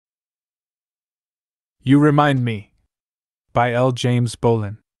You Remind Me, by L. James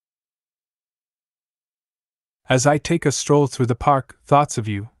Bolin. As I take a stroll through the park, thoughts of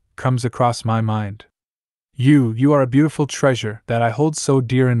you comes across my mind. You are a beautiful treasure that I hold so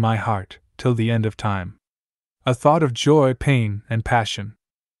dear in my heart till the end of time. A thought of joy, pain, and passion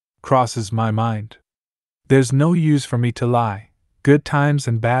crosses my mind. There's no use for me to lie, good times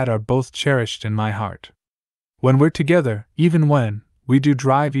and bad are both cherished in my heart. When we're together, even when we do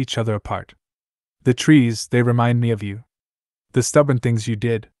drive each other apart. The trees, they remind me of you. The stubborn things you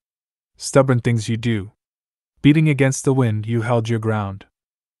did. Stubborn things you do. Beating against the wind, you held your ground.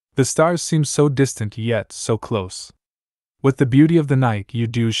 The stars seem so distant yet so close. With the beauty of the night, you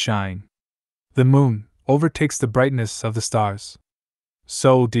do shine. The moon overtakes the brightness of the stars.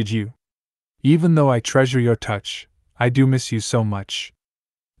 So did you. Even though I treasure your touch, I do miss you so much.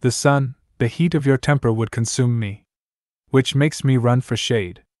 The sun, the heat of your temper would consume me, which makes me run for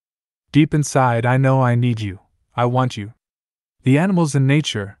shade. Deep inside, I know I need you, I want you. The animals in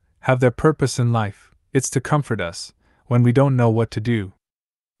nature have their purpose in life, it's to comfort us when we don't know what to do.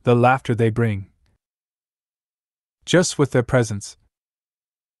 The laughter they bring, just with their presence,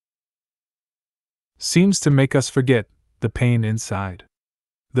 seems to make us forget the pain inside.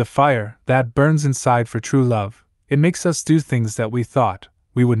 The fire that burns inside for true love, it makes us do things that we thought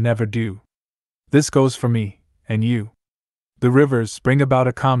we would never do. This goes for me and you. The rivers bring about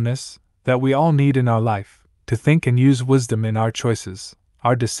a calmness that we all need in our life, to think and use wisdom in our choices,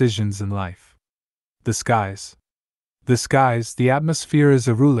 our decisions in life. The skies, the atmosphere is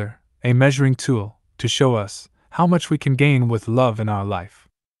a ruler, a measuring tool, to show us how much we can gain with love in our life.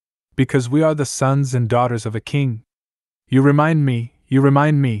 Because we are the sons and daughters of a king. You remind me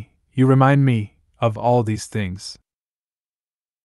of all these things.